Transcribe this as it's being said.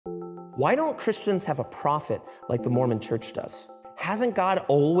Why don't Christians have a prophet like the Mormon Church does? Hasn't God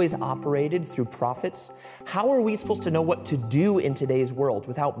always operated through prophets? How are we supposed to know what to do in today's world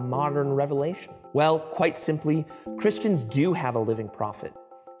without modern revelation? Well, quite simply, Christians do have a living prophet.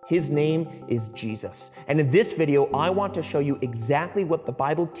 His name is Jesus. And in this video, I want to show you exactly what the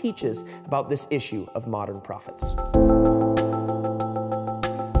Bible teaches about this issue of modern prophets.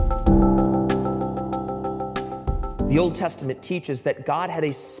 The Old Testament teaches that God had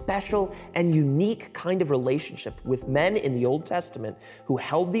a special and unique kind of relationship with men in the Old Testament who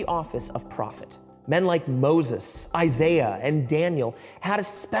held the office of prophet. Men like Moses, Isaiah, and Daniel had a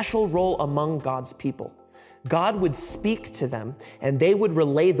special role among God's people. God would speak to them, and they would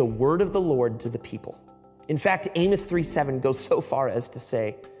relay the word of the Lord to the people. In fact, Amos 3:7 goes so far as to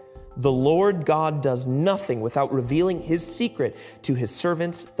say, "The Lord God does nothing without revealing his secret to his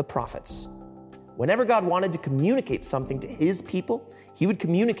servants, the prophets." Whenever God wanted to communicate something to his people, he would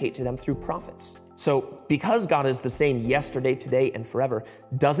communicate to them through prophets. So because God is the same yesterday, today, and forever,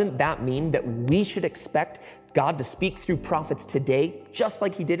 doesn't that mean that we should expect God to speak through prophets today, just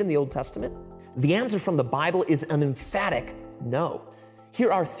like he did in the Old Testament? The answer from the Bible is an emphatic no.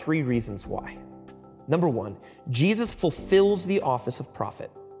 Here are 3 reasons why. Number 1, Jesus fulfills the office of prophet.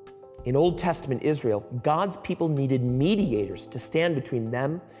 In Old Testament Israel, God's people needed mediators to stand between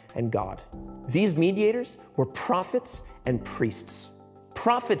them and God. These mediators were prophets and priests.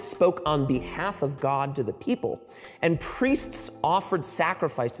 Prophets spoke on behalf of God to the people, and priests offered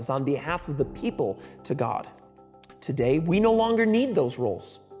sacrifices on behalf of the people to God. Today, we no longer need those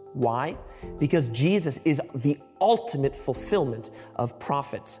roles. Why? Because Jesus is the ultimate fulfillment of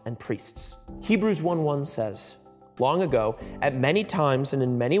prophets and priests. Hebrews 1:1 says, "Long ago, at many times and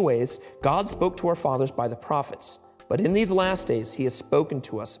in many ways, God spoke to our fathers by the prophets, but in these last days he has spoken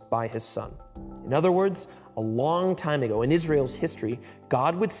to us by his Son." In other words, a long time ago in Israel's history,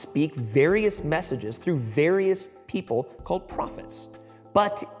 God would speak various messages through various people called prophets.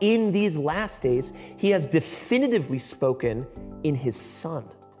 But in these last days, he has definitively spoken in his Son.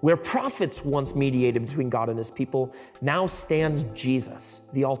 Where prophets once mediated between God and his people, now stands Jesus,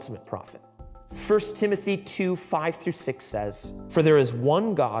 the ultimate prophet. 1 Timothy 2:5-6 says, "For there is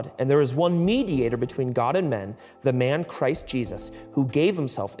one God, and there is one mediator between God and men, the man Christ Jesus, who gave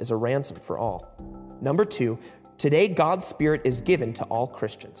himself as a ransom for all." Number 2, today God's Spirit is given to all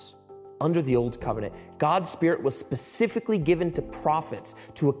Christians. Under the Old Covenant, God's Spirit was specifically given to prophets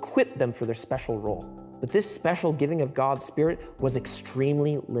to equip them for their special role. But this special giving of God's Spirit was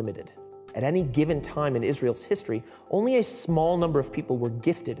extremely limited. At any given time in Israel's history, only a small number of people were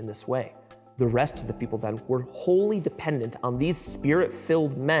gifted in this way. The rest of the people then were wholly dependent on these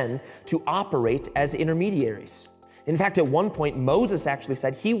Spirit-filled men to operate as intermediaries. In fact, at one point, Moses actually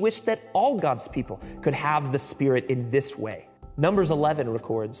said he wished that all God's people could have the Spirit in this way. Numbers 11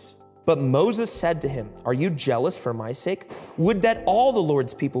 records, "But Moses said to him, 'Are you jealous for my sake? Would that all the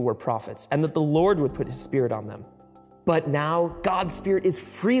Lord's people were prophets, and that the Lord would put his Spirit on them.' But now God's Spirit is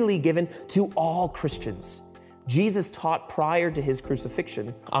freely given to all Christians. Jesus taught prior to his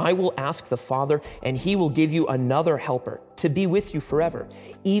crucifixion, 'I will ask the Father, and he will give you another helper to be with you forever,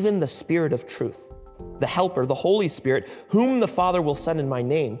 even the Spirit of truth. The helper, the Holy Spirit, whom the Father will send in my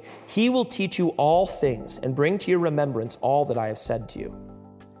name, he will teach you all things and bring to your remembrance all that I have said to you.'"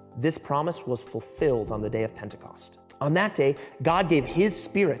 This promise was fulfilled on the day of Pentecost. On that day, God gave his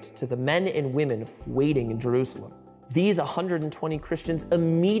Spirit to the men and women waiting in Jerusalem. These 120 Christians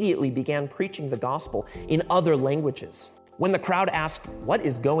immediately began preaching the gospel in other languages. When the crowd asked, "What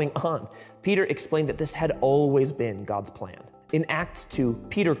is going on?" Peter explained that this had always been God's plan. In Acts 2,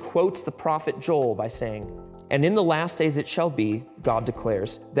 Peter quotes the prophet Joel by saying, "And in the last days it shall be, God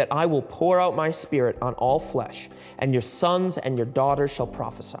declares, that I will pour out my Spirit on all flesh, and your sons and your daughters shall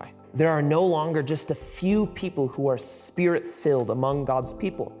prophesy." There are no longer just a few people who are Spirit-filled among God's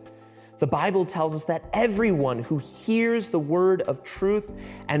people. The Bible tells us that everyone who hears the word of truth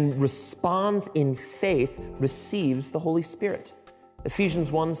and responds in faith receives the Holy Spirit.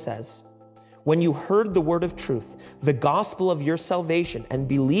 Ephesians 1 says, "When you heard the word of truth, the gospel of your salvation, and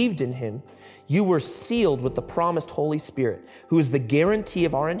believed in him, you were sealed with the promised Holy Spirit, who is the guarantee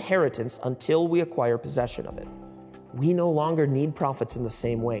of our inheritance until we acquire possession of it." We no longer need prophets in the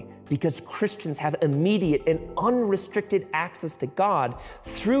same way because Christians have immediate and unrestricted access to God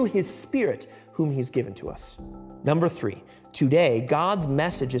through his Spirit, whom he's given to us. Number 3, today God's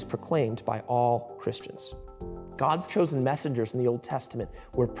message is proclaimed by all Christians. God's chosen messengers in the Old Testament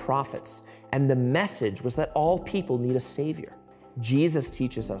were prophets, and the message was that all people need a Savior. Jesus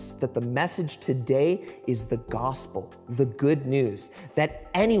teaches us that the message today is the gospel, the good news, that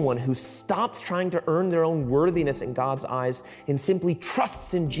anyone who stops trying to earn their own worthiness in God's eyes and simply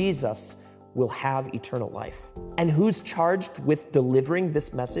trusts in Jesus will have eternal life. And who's charged with delivering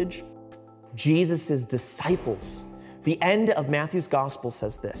this message? Jesus' disciples. The end of Matthew's gospel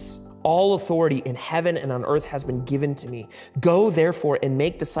says this: "All authority in heaven and on earth has been given to me. Go therefore and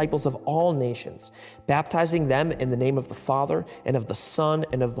make disciples of all nations, baptizing them in the name of the Father and of the Son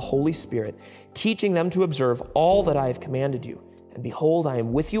and of the Holy Spirit, teaching them to observe all that I have commanded you. And behold, I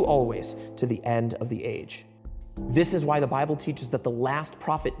am with you always to the end of the age." This is why the Bible teaches that the last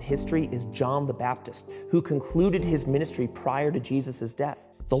prophet in history is John the Baptist, who concluded his ministry prior to Jesus' death.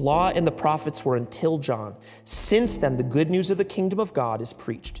 The law and the prophets were until John. Since then, the good news of the kingdom of God is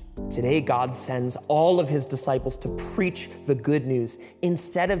preached. Today, God sends all of his disciples to preach the good news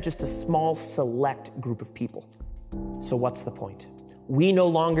instead of just a small, select group of people. So what's the point? We no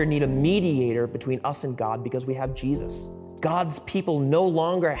longer need a mediator between us and God because we have Jesus. God's people no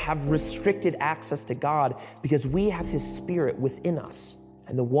longer have restricted access to God because we have his Spirit within us.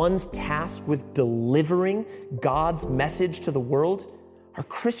 And the ones tasked with delivering God's message to the world are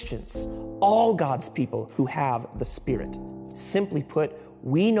Christians, all God's people who have the Spirit. Simply put,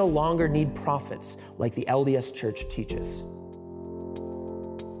 we no longer need prophets like the LDS Church teaches.